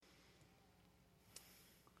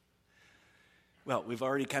Well, we've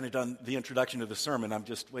already kind of done the introduction to the sermon. I'm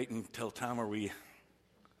just waiting until Tom,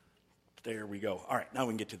 there we go. All right, now we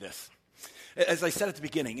can get to this. As I said at the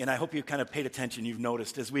beginning, and I hope you kind of paid attention, you've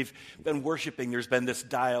noticed, as we've been worshiping, there's been this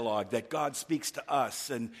dialogue that God speaks to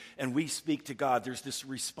us and we speak to God. There's this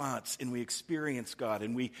response, and we experience God,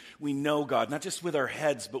 and we know God, not just with our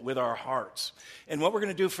heads, but with our hearts. And what we're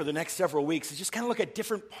going to do for the next several weeks is just kind of look at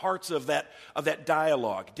different parts of that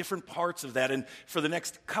dialogue, different parts of that. And for the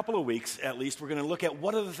next couple of weeks, at least, we're going to look at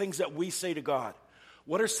what are the things that we say to God.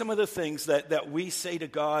 What are some of the things that we say to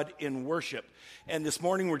God in worship? And this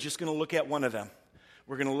morning, we're just going to look at one of them.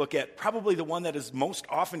 We're going to look at probably the one that is most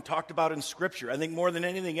often talked about in Scripture. I think more than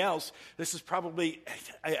anything else, this is probably,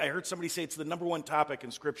 I heard somebody say it's the number one topic in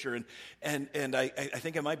Scripture, and I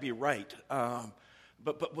think I might be right.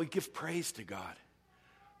 But we give praise to God.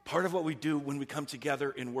 Part of what we do when we come together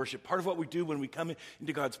in worship, part of what we do when we come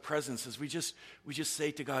into God's presence is we just say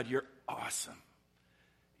to God, you're awesome.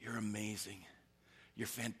 You're amazing. You're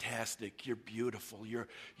fantastic. You're beautiful. You're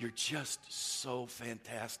just so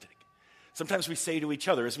fantastic. Sometimes we say to each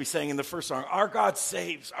other, as we sang in the first song, our God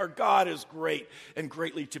saves. Our God is great and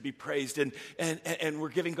greatly to be praised. And we're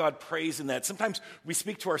giving God praise in that. Sometimes we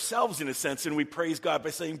speak to ourselves in a sense, and we praise God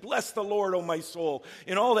by saying, bless the Lord, O my soul,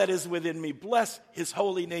 and all that is within me. Bless his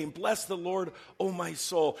holy name. Bless the Lord, O my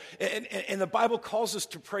soul. And the Bible calls us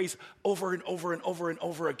to praise over and over and over and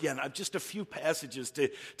over again. Just a few passages to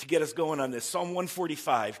get us going on this. Psalm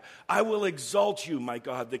 145, I will exalt you, my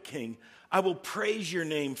God, the King. I will praise your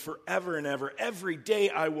name forever and ever. Every day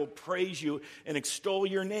I will praise you and extol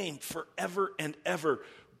your name forever and ever.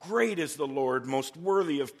 Great is the Lord, most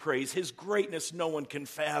worthy of praise. His greatness no one can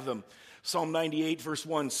fathom. Psalm 98, verse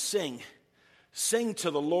 1, sing. Sing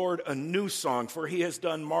to the Lord a new song, for he has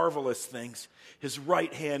done marvelous things. His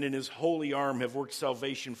right hand and his holy arm have worked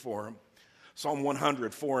salvation for him. Psalm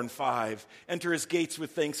 100, 4 and 5. Enter his gates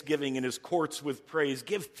with thanksgiving and his courts with praise.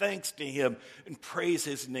 Give thanks to him and praise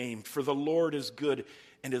his name. For the Lord is good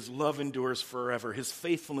and his love endures forever. His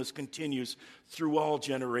faithfulness continues through all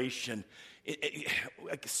generation.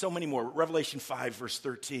 So many more. Revelation 5, verse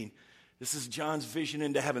 13. This is John's vision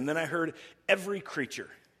into heaven. Then I heard every creature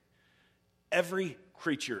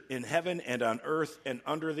in heaven and on earth and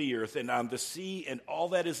under the earth and on the sea and all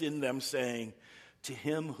that is in them saying, to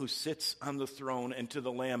him who sits on the throne and to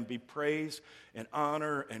the Lamb be praise and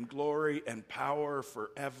honor and glory and power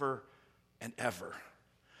forever and ever.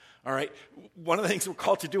 All right, one of the things we're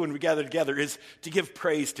called to do when we gather together is to give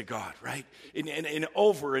praise to God, right? And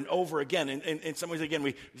over and over again. And in some ways, again,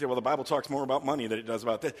 we say, well, the Bible talks more about money than it does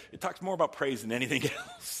about that. It talks more about praise than anything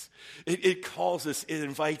else. It calls us, it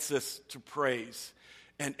invites us to praise.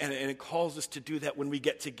 And it calls us to do that when we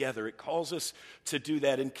get together. It calls us to do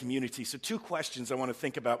that in community. So 2 questions I want to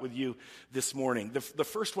think about with you this morning. The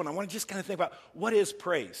first one, I want to just kind of think about, what is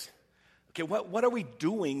praise? Okay, what are we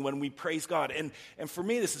doing when we praise God? And for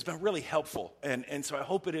me, this has been really helpful. And so I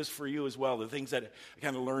hope it is for you as well, the things that I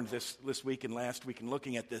kind of learned this week and last week in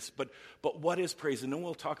looking at this. But what is praise? And then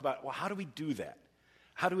we'll talk about, well, how do we do that?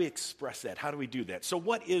 How do we express that? How do we do that? So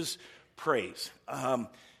what is praise?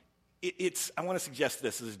 I want to suggest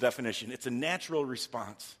this as a definition. It's a natural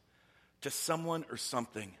response to someone or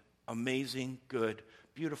something amazing, good,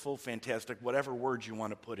 beautiful, fantastic, whatever words you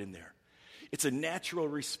want to put in there. It's a natural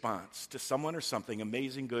response to someone or something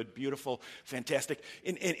amazing, good, beautiful, fantastic.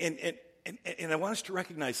 And I want us to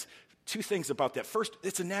recognize 2 things about that. First,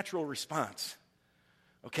 it's a natural response.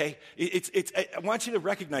 Okay? I want you to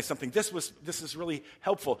recognize something. This is really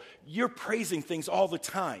helpful. You're praising things all the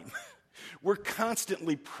time. We're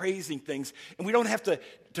constantly praising things, and we don't have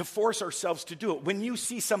to force ourselves to do it. When you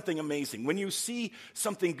see something amazing, when you see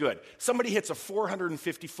something good, somebody hits a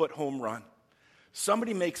 450-foot home run,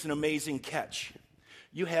 somebody makes an amazing catch,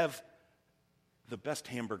 you have the best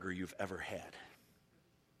hamburger you've ever had.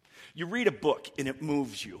 You read a book, and it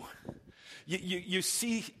moves you. You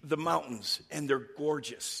see the mountains, and they're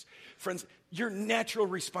gorgeous. Friends, your natural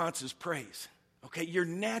response is praise. Okay, your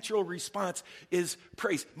natural response is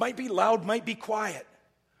praise. Might be loud, might be quiet,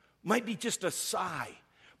 might be just a sigh,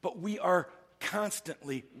 but we are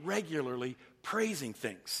constantly, regularly praising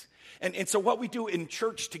things. And so what we do in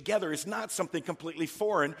church together is not something completely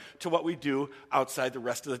foreign to what we do outside the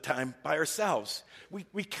rest of the time by ourselves.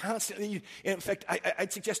 We constantly, in fact,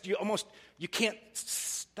 I'd suggest you can't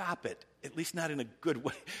stop it, at least not in a good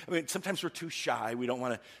way. I mean, sometimes we're too shy. We don't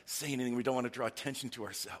want to say anything. We don't want to draw attention to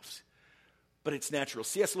ourselves. But it's natural.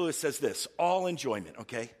 C.S. Lewis says this, all enjoyment,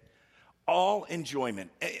 okay? All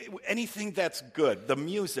enjoyment, anything that's good, the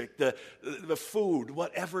music, the food,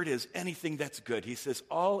 whatever it is, anything that's good. He says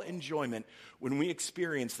all enjoyment, when we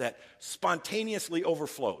experience that, spontaneously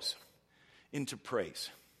overflows into praise.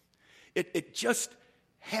 It just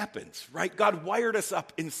happens, right? God wired us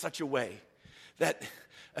up in such a way that,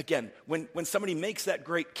 again, when somebody makes that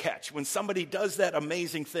great catch, when somebody does that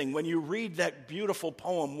amazing thing, when you read that beautiful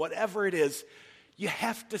poem, whatever it is, you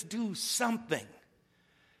have to do something.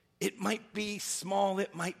 It might be small,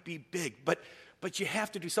 it might be big, but you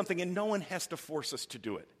have to do something, and no one has to force us to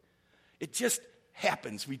do it. It just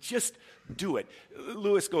happens. We just do it.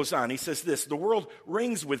 Lewis goes on. He says this: the world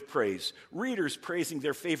rings with praise. Readers praising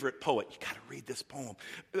their favorite poet. You got to read this poem.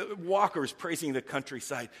 Walkers praising the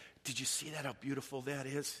countryside. Did you see that, how beautiful that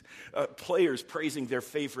is? Players praising their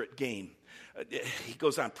favorite game. He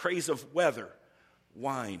goes on. Praise of weather,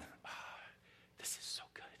 wine. This is so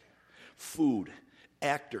good. Food,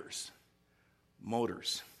 actors,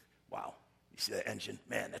 motors. Wow. You see that engine?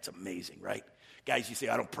 Man, that's amazing, right? Guys, you say,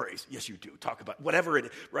 I don't praise. Yes, you do. Talk about whatever it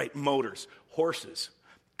is, right? Motors, horses,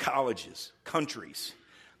 colleges, countries,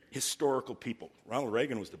 historical people. Ronald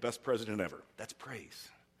Reagan was the best president ever. That's praise,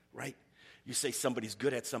 right? You say somebody's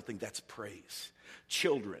good at something, that's praise.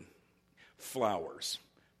 Children, flowers,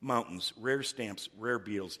 mountains, rare stamps, rare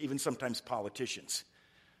beetles, even sometimes politicians.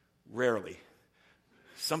 Rarely.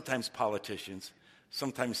 Sometimes politicians,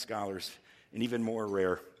 sometimes scholars, and even more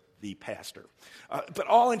rare, the pastor. But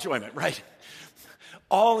all enjoyment, right?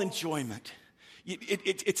 All enjoyment.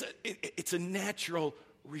 It's a natural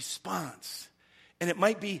response. And it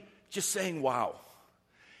might be just saying, wow.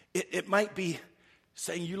 It might be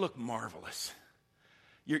saying, you look marvelous.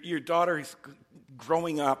 Your daughter is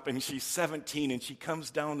growing up, and she's 17, and she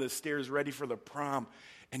comes down the stairs ready for the prom,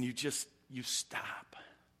 and you stop.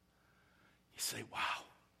 You say, wow,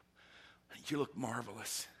 you look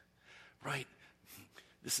marvelous, right?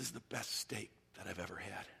 This is the best steak that I've ever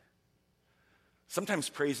had. Sometimes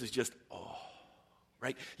praise is just, oh,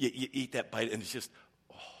 right? You eat that bite and it's just,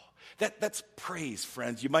 oh. That's praise,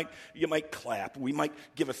 friends. You might clap. We might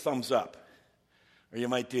give a thumbs up. Or you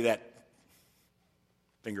might do that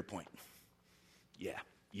finger point. Yeah,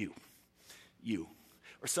 you.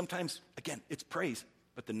 Or sometimes, again, it's praise,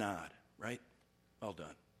 but the nod, right? Well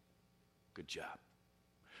done. Good job.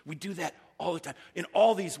 We do that all the time. In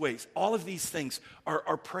all these ways, all of these things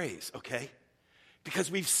are praise, okay? Because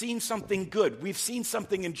we've seen something good. We've seen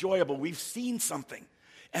something enjoyable. We've seen something.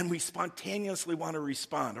 And we spontaneously want to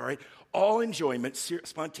respond, all right? All enjoyment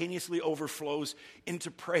spontaneously overflows into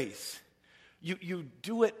praise. You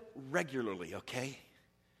do it regularly, okay?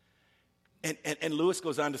 And Lewis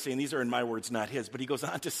goes on to say, and these are in my words, not his, but he goes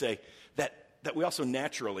on to say that we also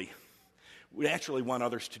naturally want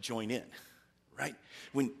others to join in. Right?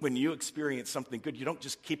 When you experience something good, you don't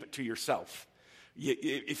just keep it to yourself.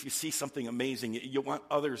 If you see something amazing, you want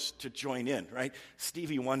others to join in, right?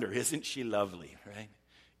 Stevie Wonder, isn't she lovely, right?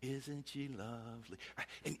 Isn't she lovely?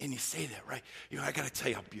 Right? And you say that, right? I got to tell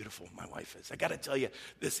you how beautiful my wife is. I got to tell you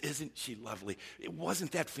this, isn't she lovely? It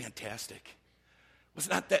wasn't that fantastic. Was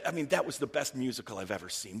not that, that was the best musical I've ever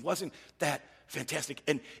seen. Wasn't that fantastic?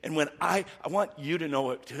 And when I want you to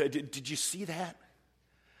know it, did you see that?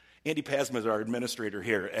 Andy Pasma is our administrator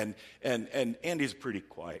here, and Andy's a pretty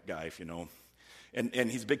quiet guy, if you know him.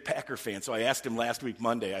 And he's a big Packer fan, so I asked him last week,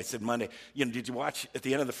 Monday, I said, Monday, did you watch at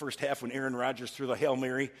the end of the first half when Aaron Rodgers threw the Hail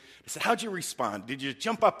Mary? I said, how'd you respond? Did you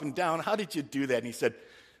jump up and down? How did you do that? And he said,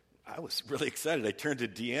 I was really excited. I turned to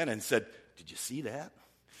Deanna and said, did you see that?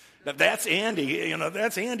 Now, that's Andy,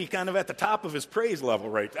 that's Andy kind of at the top of his praise level,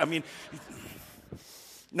 right?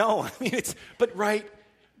 But right,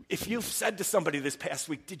 if you've said to somebody this past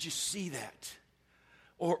week, did you see that?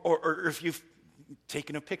 Or if you've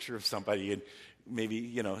taken a picture of somebody and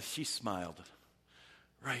maybe, she smiled,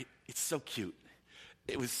 right? It's so cute.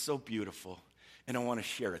 It was so beautiful, and I want to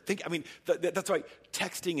share it. That's why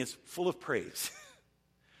texting is full of praise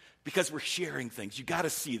because we're sharing things. You got to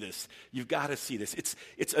see this. You've got to see this.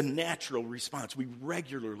 It's a natural response. We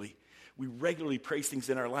regularly praise things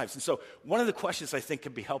in our lives. And so one of the questions I think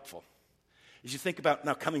can be helpful as you think about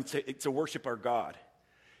now coming to worship our God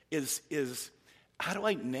is how do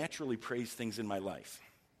I naturally praise things in my life?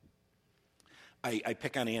 I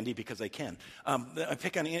pick on Andy because I can. I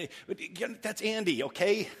pick on Andy, but that's Andy,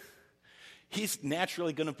 okay? He's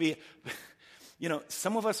naturally going to be,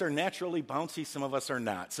 some of us are naturally bouncy, some of us are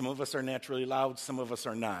not. Some of us are naturally loud, some of us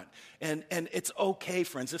are not. And it's okay,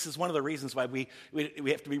 friends. This is one of the reasons why we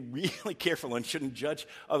have to be really careful and shouldn't judge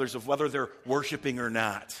others of whether they're worshiping or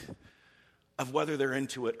not, of whether they're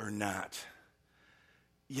into it or not.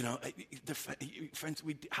 Friends,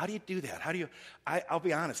 how do you do that? I'll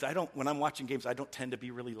be honest, when I'm watching games, I don't tend to be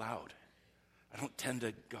really loud. I don't tend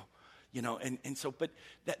to go, but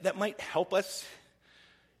that might help us.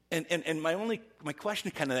 And my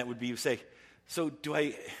question kind of that would be, you say, so do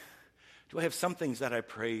I Do I have some things that I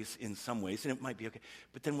praise in some ways, and it might be okay.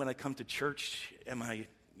 But then when I come to church, am I,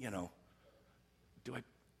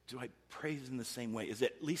 do I praise in the same way? Is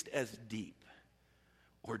it at least as deep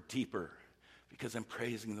or deeper? Because I'm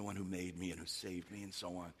praising the one who made me and who saved me and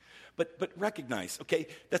so on. But recognize, okay,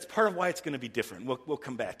 that's part of why it's going to be different. We'll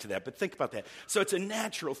come back to that, but think about that. So it's a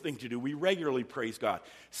natural thing to do. We regularly praise God.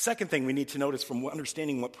 Second thing we need to notice from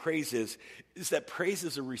understanding what praise is that praise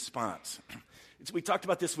is a response. We talked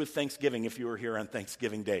about this with Thanksgiving, if you were here on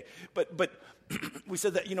Thanksgiving Day. But we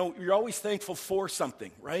said that, you're always thankful for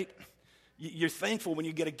something, right? You're thankful when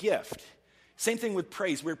you get a gift. Same thing with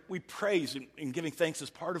praise. We praise, and giving thanks is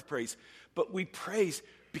part of praise. But we praise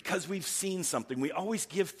because we've seen something. We always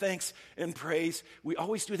give thanks and praise. We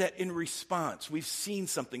always do that in response. We've seen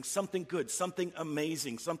something good, something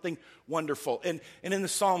amazing, something wonderful. And in the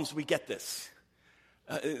Psalms, we get this.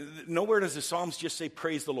 Nowhere does the Psalms just say,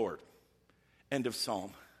 praise the Lord. End of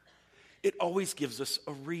Psalm. It always gives us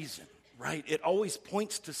a reason, right? It always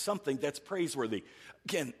points to something that's praiseworthy.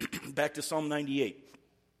 Again, back to Psalm 98.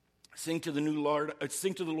 Sing to the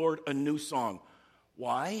Lord a new song.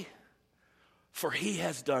 Why? For he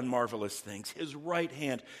has done marvelous things. His right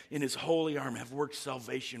hand and his holy arm have worked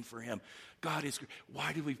salvation for him. God is great.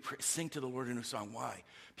 Why do we sing to the Lord a new song? Why?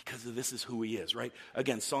 Because this is who he is, right?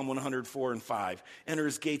 Again, Psalm 104 and 5. Enter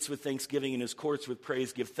his gates with thanksgiving and his courts with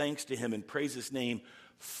praise. Give thanks to him and praise his name.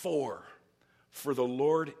 For the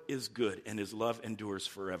Lord is good and his love endures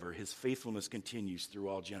forever. His faithfulness continues through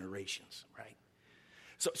all generations, right?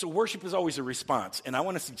 So worship is always a response, and I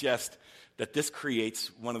want to suggest that this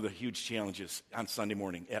creates one of the huge challenges on Sunday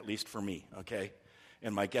morning, at least for me, okay?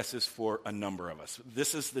 And my guess is for a number of us.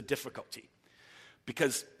 This is the difficulty,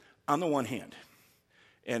 because on the one hand,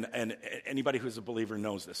 and anybody who's a believer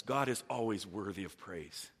knows this, God is always worthy of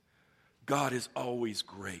praise. God is always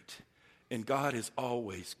great, and God is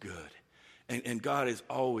always good, and God is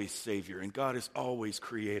always Savior, and God is always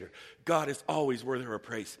Creator. God is always worthy of our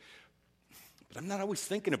praise. But I'm not always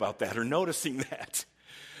thinking about that or noticing that.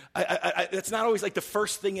 That's not always like the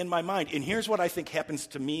first thing in my mind. And here's what I think happens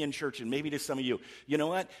to me in church and maybe to some of you. You know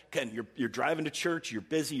what? Ken, you're driving to church, you're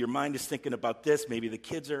busy, your mind is thinking about this, maybe the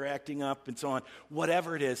kids are acting up and so on,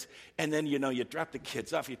 whatever it is. And then, you drop the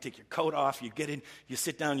kids off, you take your coat off, you get in, you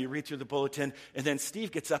sit down, you read through the bulletin, and then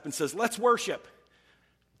Steve gets up and says, let's worship.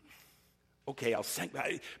 Okay, I'll sing,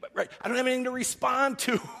 but right, I don't have anything to respond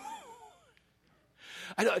to.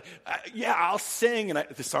 I'll sing, and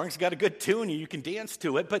the song's got a good tune, and you can dance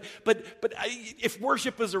to it. But if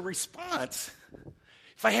worship is a response,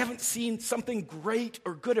 if I haven't seen something great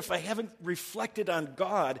or good, if I haven't reflected on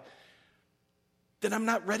God, then I'm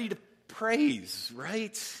not ready to praise,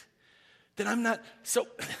 right? Then I'm not. So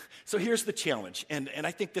here's the challenge, and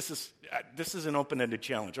I think this is an open-ended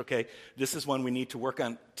challenge. Okay, this is one we need to work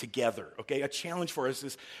on together. Okay, a challenge for us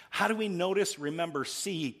is how do we notice, remember,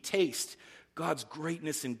 see, taste God's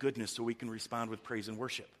greatness and goodness so we can respond with praise and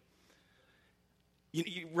worship.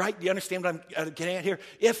 Right? Do you understand what I'm getting at here?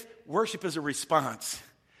 If worship is a response,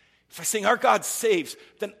 if I sing, our God saves,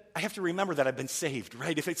 then I have to remember that I've been saved,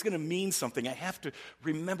 right? If it's going to mean something, I have to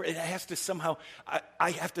remember, it has to somehow,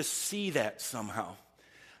 I have to see that somehow.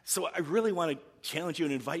 So I really want to challenge you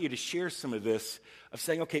and invite you to share some of this, of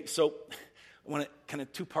saying, okay, so I want to kind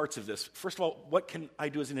of two parts of this. First of all, what can I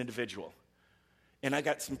do as an individual? And I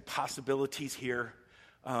got some possibilities here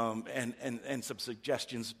and some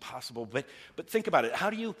suggestions possible. But think about it.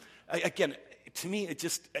 How do you, again, to me, it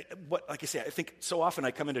just, like I say, I think so often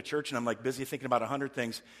I come into church and I'm like busy thinking about 100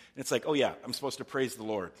 things. And it's like, oh yeah, I'm supposed to praise the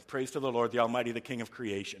Lord. Praise to the Lord, the Almighty, the King of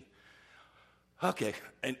creation. Okay,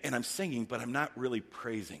 and I'm singing, but I'm not really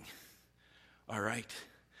praising. All right.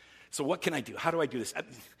 So what can I do? How do I do this?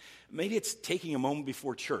 Maybe it's taking a moment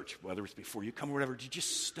before church, whether it's before you come or whatever, to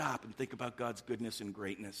just stop and think about God's goodness and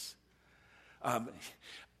greatness.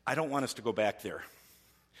 I don't want us to go back there.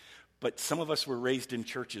 But some of us were raised in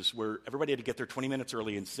churches where everybody had to get there 20 minutes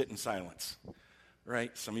early and sit in silence,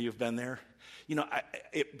 right? Some of you have been there.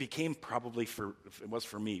 It became probably, if it was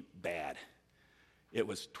for me, bad. It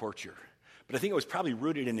was torture. But I think it was probably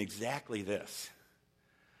rooted in exactly this.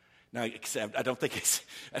 Now, except I don't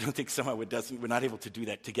think somehow we're not able to do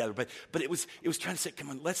that together. But it was trying to say, come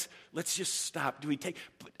on, let's just stop. Do we take?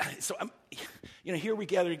 So here we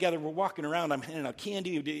gather together. We're walking around. I'm handing out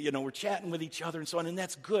candy. We're chatting with each other and so on, and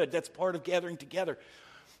that's good. That's part of gathering together.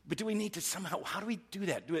 But do we need to somehow? How do we do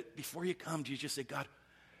that? Do it before you come. Do you just say, God,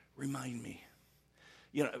 remind me?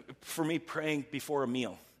 For me, praying before a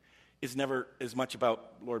meal is never as much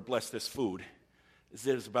about Lord bless this food as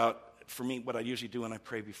it is about. For me, what I usually do when I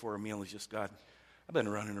pray before a meal is just, God, I've been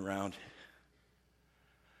running around.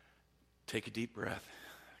 Take a deep breath.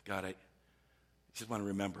 God, just want to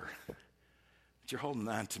remember that you're holding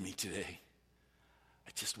on to me today.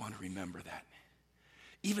 I just want to remember that.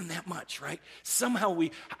 Even that much, right? Somehow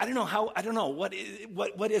I don't know, what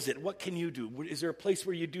is it? What can you do? Is there a place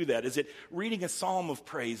where you do that? Is it reading a psalm of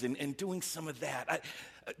praise and doing some of that?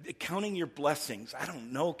 Counting your blessings. I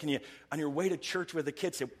don't know. Can you, on your way to church with the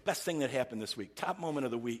kids, say, best thing that happened this week, top moment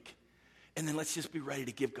of the week. And then let's just be ready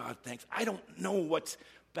to give God thanks. I don't know what's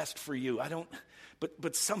best for you.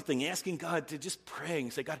 But something, asking God to just pray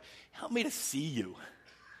and say, God, help me to see you.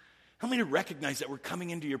 Help me to recognize that we're coming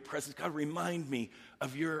into your presence. God, remind me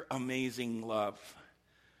of your amazing love.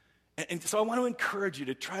 And so I want to encourage you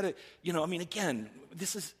to try to, again,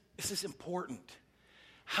 this is important.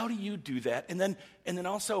 How do you do that? And then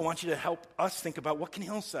also I want you to help us think about, what can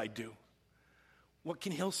Hillside do? What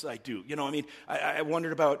can Hillside do? I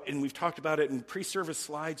wondered about, and we've talked about it in pre-service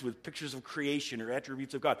slides with pictures of creation or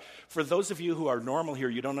attributes of God. For those of you who are normal here,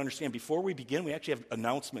 you don't understand. Before we begin, we actually have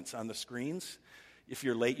announcements on the screens. If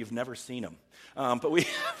you're late, you've never seen them. But we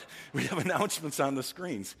have announcements on the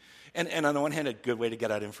screens. And on the one hand, a good way to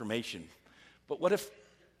get out information. But what if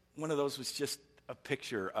one of those was just a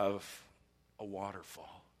picture of a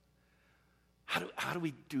waterfall? How do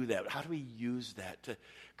we do that? How do we use that?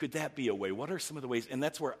 Could that be a way? What are some of the ways? And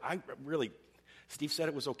that's where Steve said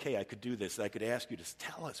it was okay. I could do this. I could ask you to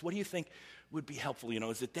tell us. What do you think would be helpful?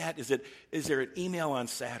 Is it that? Is there an email on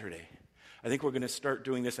Saturday? I think we're going to start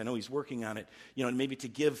doing this. I know he's working on it, maybe to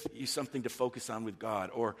give you something to focus on with God,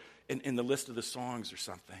 or in the list of the songs or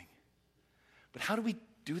something. But how do we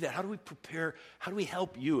do that? How do we prepare? How do we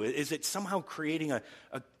help you? Is it somehow creating a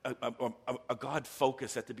God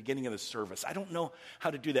focus at the beginning of the service? I don't know how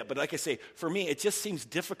to do that. But like I say, for me, it just seems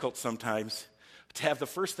difficult sometimes to have the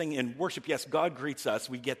first thing in worship. Yes, God greets us.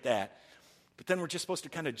 We get that. But then we're just supposed to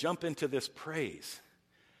kind of jump into this praise.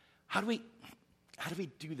 How do we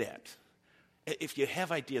do that? If you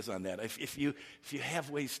have ideas on that, if you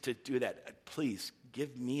have ways to do that, please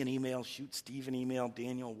give me an email, shoot Steve an email,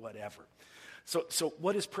 Daniel, whatever. So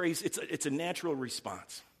what is praise? It's a natural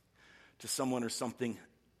response to someone or something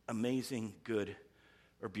amazing, good,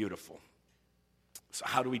 or beautiful. So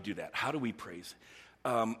how do we do that? How do we praise?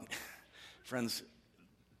 Friends,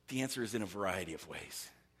 the answer is in a variety of ways.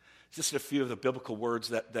 Just a few of the biblical words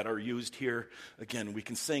that are used here. Again, we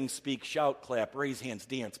can sing, speak, shout, clap, raise hands,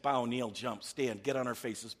 dance, bow, kneel, jump, stand, get on our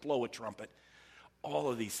faces, blow a trumpet. All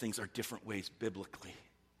of these things are different ways biblically,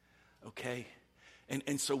 okay?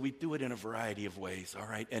 And so we do it in a variety of ways, all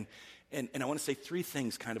right? And I want to say three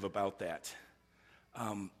things kind of about that.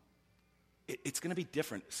 It's going to be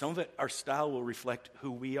different. Some of it, our style will reflect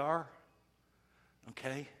who we are,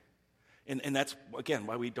 okay? And that's, again,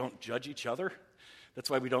 why we don't judge each other. That's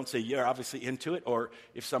why we don't say, you're obviously into it, or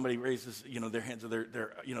if somebody raises, their hands,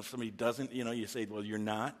 or if somebody doesn't, you say, well, you're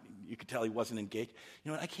not. You could tell he wasn't engaged.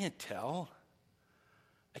 You know what, I can't tell.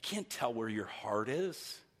 I can't tell where your heart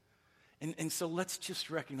is. And so let's just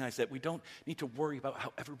recognize that we don't need to worry about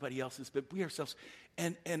how everybody else is, but we ourselves,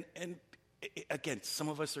 and again, some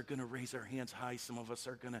of us are going to raise our hands high, some of us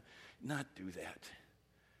are going to not do that.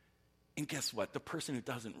 And guess what? The person who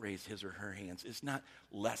doesn't raise his or her hands is not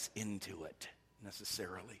less into it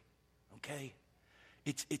necessarily, okay?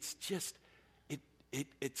 It's just,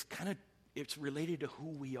 it's related to who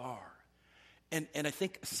we are. And I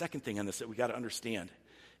think a second thing on this that we got to understand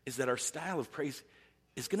is that our style of praise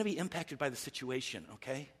is going to be impacted by the situation,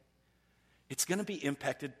 okay? It's going to be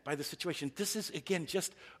impacted by the situation. This is, again,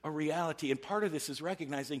 just a reality. And part of this is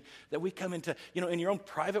recognizing that we come into, in your own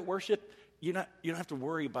private worship, you don't have to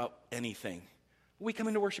worry about anything. We come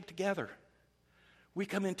into worship together. We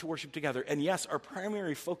come into worship together. And yes, our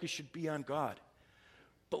primary focus should be on God.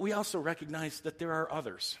 But we also recognize that there are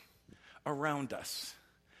others around us.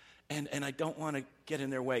 And I don't want to get in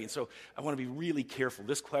their way. And so I want to be really careful.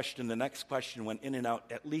 This question, the next question went in and out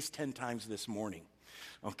at least 10 times this morning.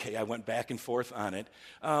 Okay, I went back and forth on it.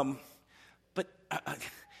 But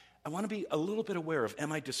I want to be a little bit aware of,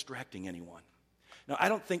 am I distracting anyone? Now, I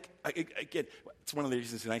don't think, again, it's one of the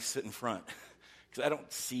reasons that I sit in front. Because I don't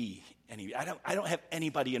see any, I don't have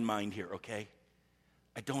anybody in mind here, okay?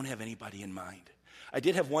 I don't have anybody in mind. I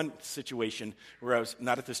did have one situation where I was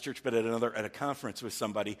not at this church, but at a conference with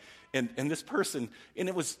somebody, and this person, and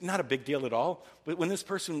it was not a big deal at all, but when this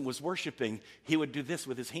person was worshiping, he would do this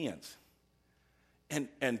with his hands.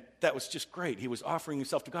 And that was just great. He was offering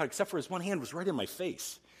himself to God, except for his one hand was right in my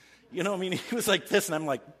face. He was like this, and I'm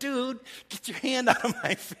like, dude, get your hand out of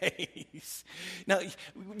my face. Now,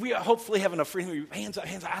 we hopefully have enough freedom. Hands out,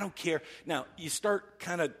 I don't care. Now, you start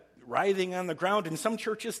kind of writhing on the ground. In some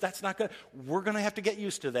churches, that's not good. We're going to have to get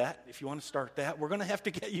used to that. If you want to start that, we're going to have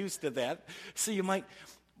to get used to that. So you might,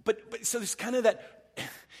 But so there's kind of that,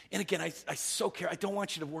 and again, I so care. I don't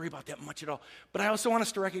want you to worry about that much at all. But I also want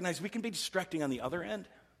us to recognize we can be distracting on the other end.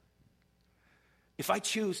 If I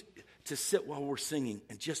choose to sit while we're singing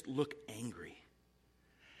and just look angry,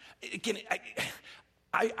 again,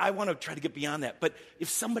 I want to try to get beyond that. But if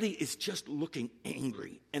somebody is just looking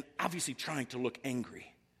angry and obviously trying to look angry,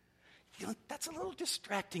 that's a little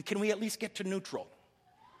distracting. Can we at least get to neutral?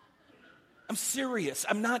 I'm serious.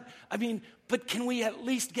 But can we at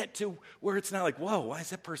least get to where it's not like, whoa, why is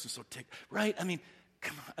that person so ticked? Right? I mean,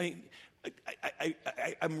 come on.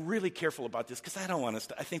 I'm really careful about this because I don't want us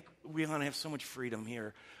to. I think we want to have so much freedom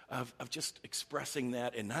here of just expressing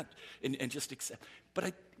that and just accept.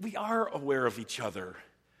 But we are aware of each other.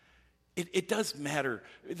 It does matter.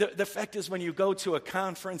 The fact is, when you go to a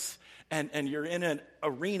conference and you're in an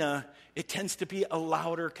arena, it tends to be a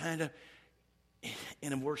louder kind of.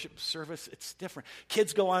 In a worship service, it's different.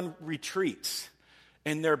 Kids go on retreats,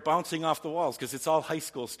 and they're bouncing off the walls because it's all high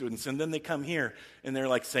school students. And then they come here, and they're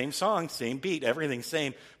like, same song, same beat, everything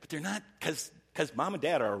same. But they're not because mom and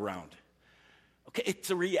dad are around. Okay, it's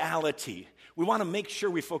a reality. We want to make sure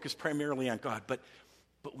we focus primarily on God, but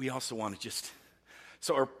we also want to just...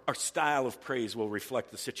 So our style of praise will reflect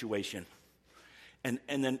the situation. And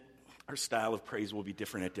then our style of praise will be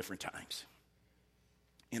different at different times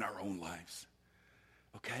in our own lives.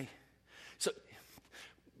 Okay? So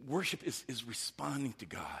worship is responding to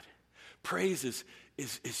God. Praise is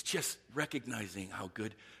just recognizing how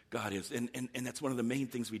good God is. And that's one of the main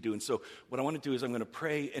things we do. And so what I want to do is I'm going to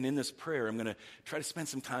pray, and in this prayer, I'm going to try to spend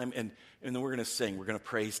some time, and then we're going to sing. We're going to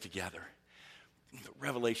praise together.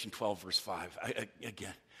 Revelation 12, verse 5.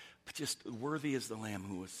 Again, but just worthy is the Lamb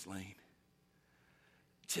who was slain.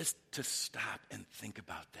 Just to stop and think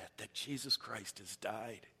about that Jesus Christ has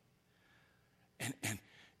died.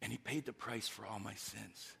 And he paid the price for all my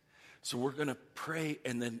sins. So we're going to pray,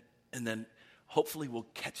 and then hopefully we'll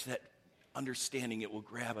catch that understanding. It will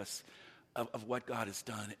grab us of what God has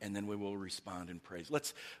done, and then we will respond in praise.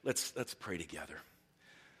 Let's pray together.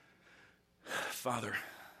 Father,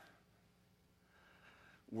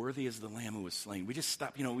 worthy is the Lamb who was slain. We just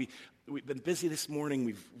stopped. We've been busy this morning.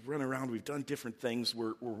 We've run around. We've done different things.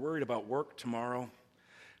 We're worried about work tomorrow.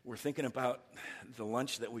 We're thinking about the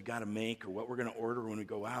lunch that we got to make, or what we're going to order when we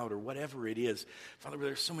go out, or whatever it is. Father,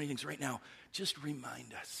 there's so many things right now. Just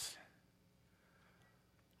remind us.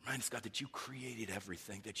 Remind us, God, that you created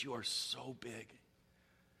everything, that you are so big,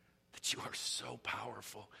 that you are so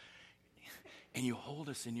powerful, and you hold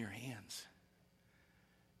us in your hands.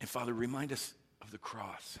 And Father, remind us of the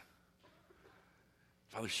cross.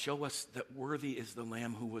 Father, show us that worthy is the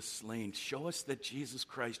Lamb who was slain. Show us that Jesus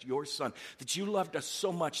Christ, your Son, that you loved us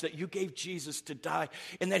so much that you gave Jesus to die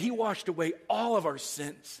and that he washed away all of our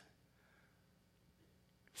sins.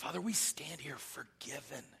 Father, we stand here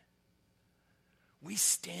forgiven. We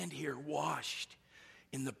stand here washed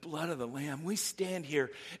in the blood of the Lamb. We stand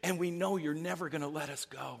here and we know you're never going to let us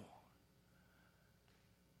go.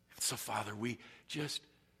 And so, Father, we just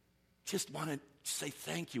want to say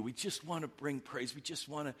thank you. We just want to bring praise. We just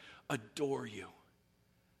want to adore you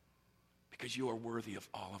because you are worthy of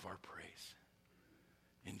all of our praise.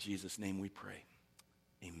 In Jesus' name we pray.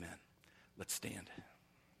 Amen. Let's stand.